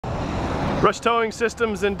Rush Towing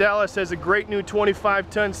Systems in Dallas has a great new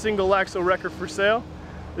 25-ton single axle wrecker for sale.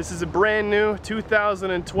 This is a brand new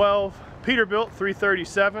 2012 Peterbilt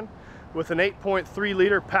 337 with an 8.3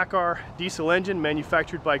 liter Packard diesel engine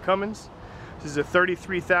manufactured by Cummins. This is a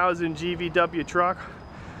 33,000 GVW truck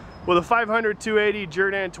with a 500/280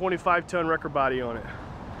 Jerr-Dan 25-ton wrecker body on it.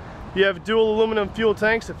 You have dual aluminum fuel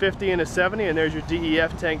tanks, a 50 and a 70, and there's your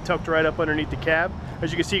DEF tank tucked right up underneath the cab.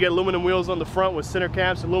 As you can see, you got aluminum wheels on the front with center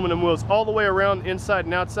caps, aluminum wheels all the way around inside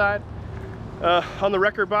and outside. On the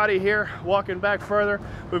wrecker body here, walking back further,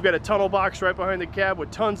 we've got a tunnel box right behind the cab with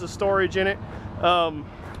tons of storage in it.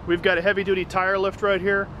 We've got a heavy-duty tire lift right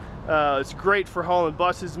here. It's great for hauling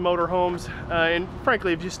buses, motorhomes, and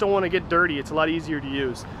frankly, if you just don't want to get dirty, it's a lot easier to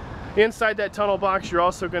use. Inside that tunnel box, you're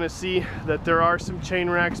also going to see that there are some chain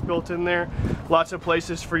racks built in there. Lots of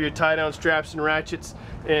places for your tie-down straps and ratchets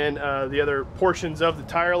and the other portions of the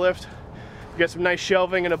tire lift. You got some nice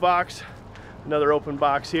shelving in a box. Another open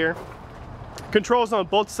box here. Controls on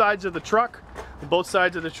both sides of the truck. On both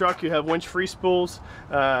sides of the truck, you have winch-free spools,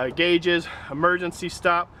 gauges, emergency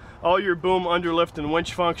stop, all your boom, underlift, and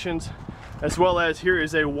winch functions, as well as here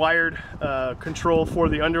is a wired control for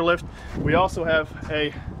the underlift. We also have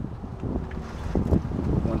a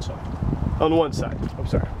on one side. I'm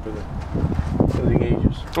sorry. For the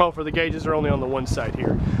gauges. Oh, for the gauges are only on the one side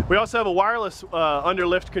here. We also have a wireless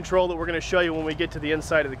underlift control that we're going to show you when we get to the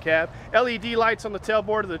inside of the cab. LED lights on the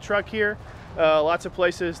tailboard of the truck here. Lots of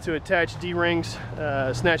places to attach D-rings,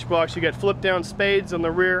 snatch blocks. You got flip down spades on the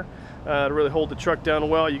rear to really hold the truck down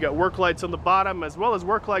well. You got work lights on the bottom as well as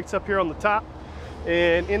work lights up here on the top.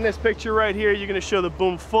 And in this picture right here, you're going to show the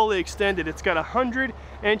boom fully extended. It's got 100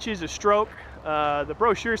 inches of stroke. The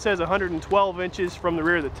brochure says 112 inches from the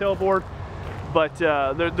rear of the tailboard, but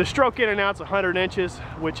the stroke in and out's 100 inches,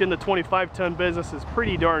 which in the 25-ton business is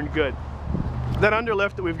pretty darn good. That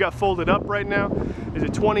underlift that we've got folded up right now is a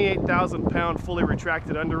 28,000-pound fully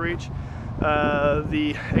retracted underreach.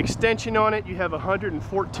 The extension on it, you have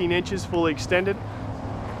 114 inches fully extended.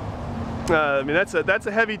 I mean, that's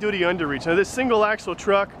a heavy-duty underreach. Now, this single-axle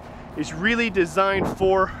truck is really designed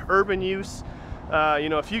for urban use. You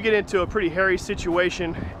know, if you get into a pretty hairy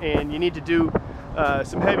situation and you need to do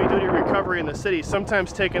some heavy-duty recovery in the city,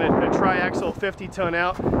 sometimes taking a tri-axle 50-ton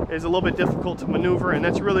out is a little bit difficult to maneuver, and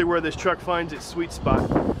that's really where this truck finds its sweet spot.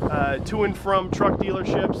 To and from truck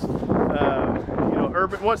dealerships, you know,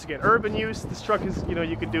 urban use. This truck is, you know,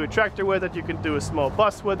 you can do a tractor with it, you can do a small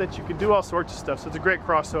bus with it, you can do all sorts of stuff, so it's a great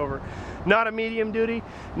crossover. Not a medium duty,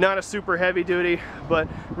 not a super heavy duty, but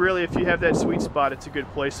really if you have that sweet spot, it's a good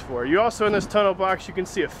place for it. You also, in this tunnel box, you can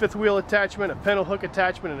see a fifth wheel attachment, a pintle hook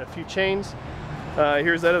attachment, and a few chains.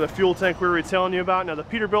 Here's that other fuel tank we were telling you about. Now, the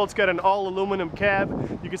Peterbilt's got an all aluminum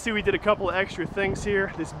cab. You can see we did a couple of extra things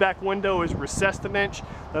here. This back window is recessed an inch.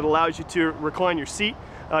 That allows you to recline your seat.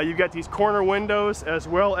 You've got these corner windows, as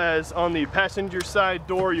well as on the passenger side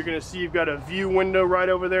door, you're going to see you've got a view window right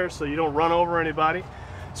over there so you don't run over anybody.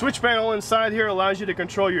 Switch panel inside here allows you to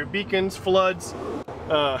control your beacons, floods,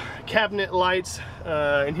 cabinet lights,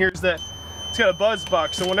 and here's that. It's got a buzz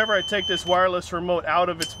box, so whenever I take this wireless remote out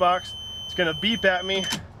of its box, it's going to beep at me,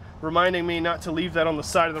 reminding me not to leave that on the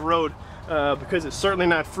side of the road because it's certainly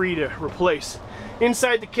not free to replace.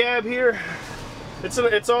 Inside the cab here, it's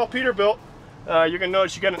all Peterbilt. You're going to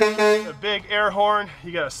notice you got a big air horn,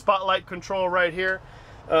 you got a spotlight control right here.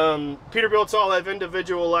 Peterbilts all have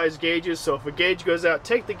individualized gauges, so if a gauge goes out,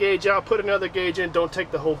 take the gauge out, put another gauge in, don't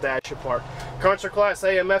take the whole dash apart. Contra Class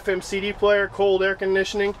AM FM CD player, cold air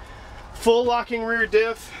conditioning, full locking rear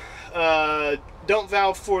diff, dump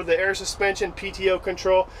valve for the air suspension, PTO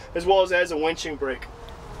control, as well as a winching brake.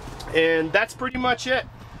 And that's pretty much it.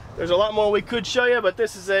 There's a lot more we could show you, but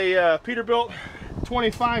this is a Peterbilt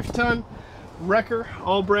 25-ton wrecker,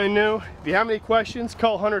 all brand new. If you have any questions,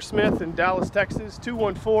 call Hunter Smith in Dallas, Texas,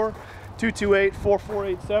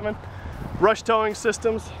 214-228-4487. Rush Towing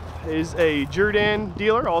Systems is a Jerr-Dan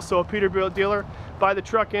dealer, also a Peterbilt dealer. Buy the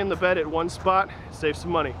truck and the bed at one spot, save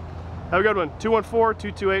some money. Have a good one.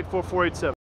 214-228-4487.